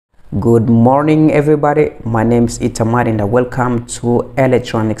Good morning, everybody. My name is Itamar and welcome to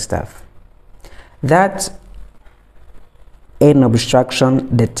electronic stuff. That's an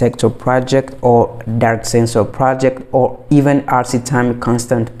obstruction detector project or dark sensor project or even RC time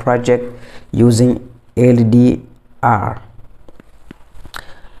constant project using LDR.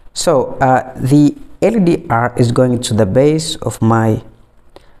 So the LDR is going to the base of my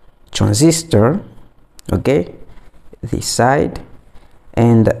transistor, okay, this side,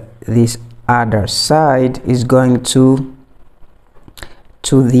 and this other side is going to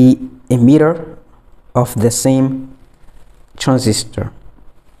the emitter of the same transistor,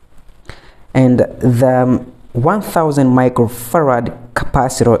 and the 1000 microfarad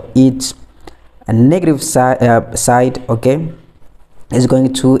capacitor, its a negative side, okay, is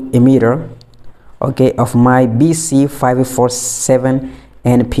going to emitter, okay, of my BC547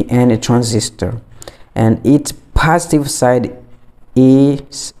 NPN transistor, and its positive side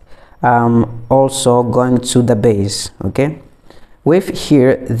is also going to the base, okay, with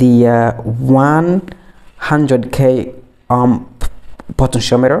here the 100k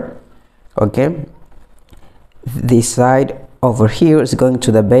potentiometer, okay. This side over here is going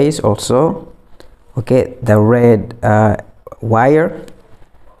to the base also, okay, the red wire,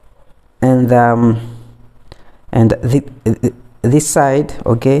 and this side,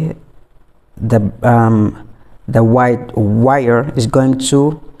 okay, the white wire is going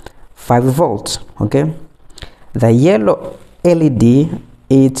to 5 volts, okay. The yellow LED,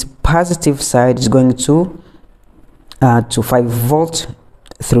 its positive side is going to 5 volts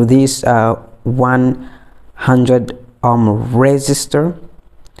through this 100 resistor,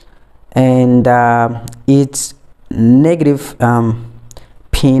 and its negative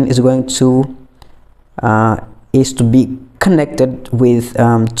pin is going to be connected with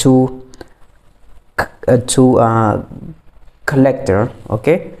two collector,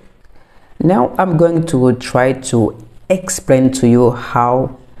 okay. Now I'm going to try to explain to you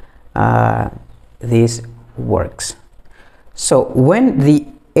how this works. So when the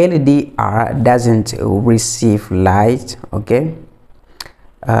LDR doesn't receive light, okay,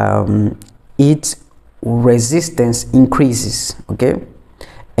 its resistance increases, okay,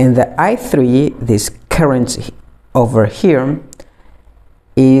 and the I3, this current over here,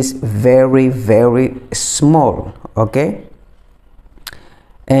 is very small, okay,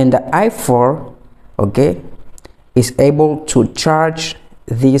 and the I4, okay, is able to charge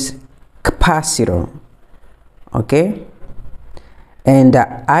this capacitor, okay, and the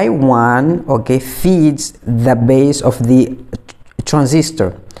I1, okay, feeds the base of the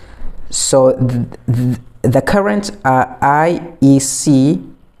transistor. So the current IEC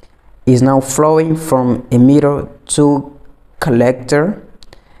is now flowing from emitter to collector,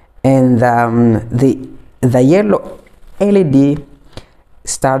 and the yellow LED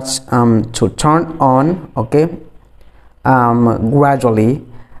starts to turn on, okay, gradually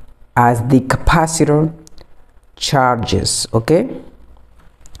as the capacitor charges, okay.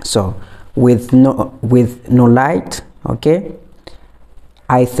 So with no light, okay,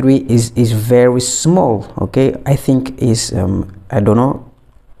 I3 is very small, okay. I think is I don't know,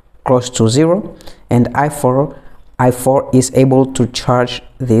 close to 0, and I4 is able to charge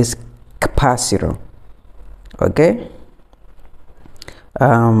this capacitor, okay.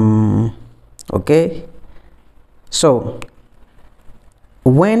 Okay, so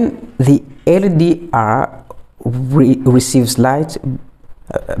when the LDR receives light,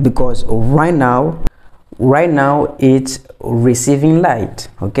 because right now it's receiving light,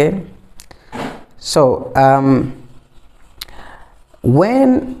 okay. So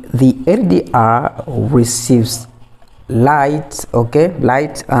when the LDR receives light, okay,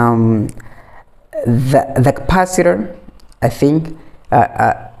 the capacitor, I think,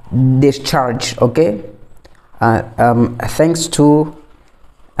 discharge, okay, thanks to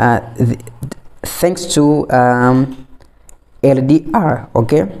LDR,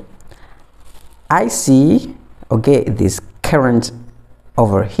 okay. I see, okay, this current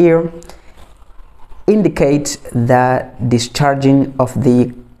over here indicates the discharging of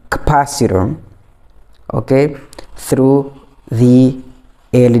the capacitor, okay, through the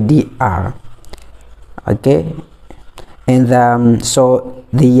LDR, okay. And so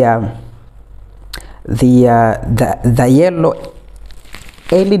the yellow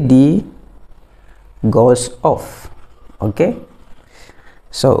LED goes off, okay.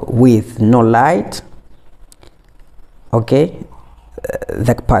 So with no light, okay,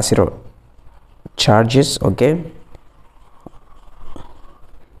 the capacitor charges, okay,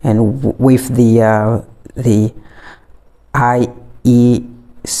 and with the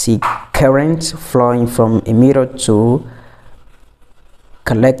IEC current flowing from emitter to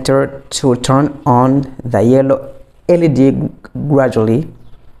collector to turn on the yellow LED gradually,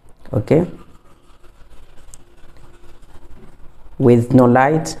 okay, with no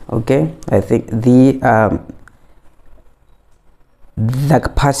light. Okay, I think the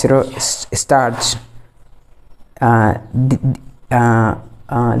capacitor starts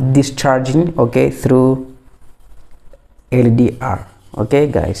discharging, okay, through LDR. Okay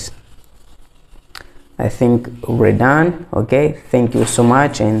guys, I think we're done. Okay, thank you so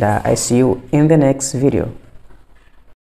much, and I see you in the next video.